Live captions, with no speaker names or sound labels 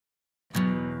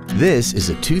This is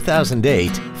a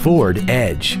 2008 Ford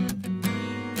Edge.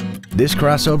 This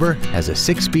crossover has a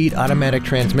 6-speed automatic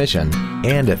transmission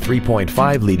and a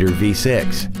 3.5-liter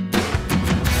V6.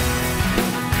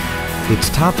 Its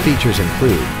top features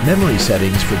include memory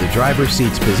settings for the driver's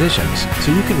seat's positions,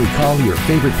 so you can recall your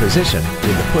favorite position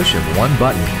with the push of one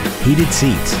button, heated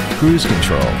seats, cruise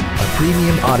control, a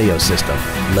premium audio system,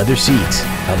 leather seats,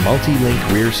 a multi-link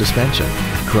rear suspension,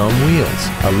 chrome wheels,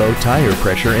 a low tire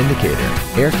pressure indicator,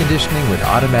 air conditioning with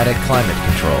automatic climate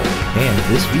control, and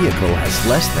this vehicle has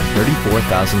less than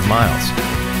 34,000 miles.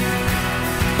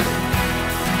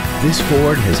 This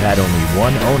Ford has had only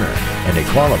one owner, and it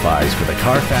qualifies for the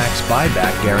Carfax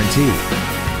buyback guarantee.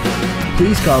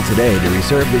 Please call today to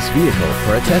reserve this vehicle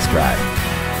for a test drive.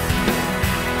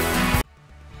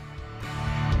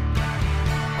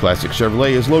 Classic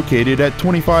Chevrolet is located at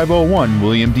 2501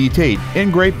 William D Tate in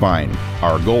Grapevine.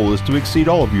 Our goal is to exceed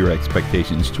all of your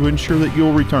expectations to ensure that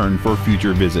you'll return for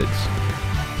future visits.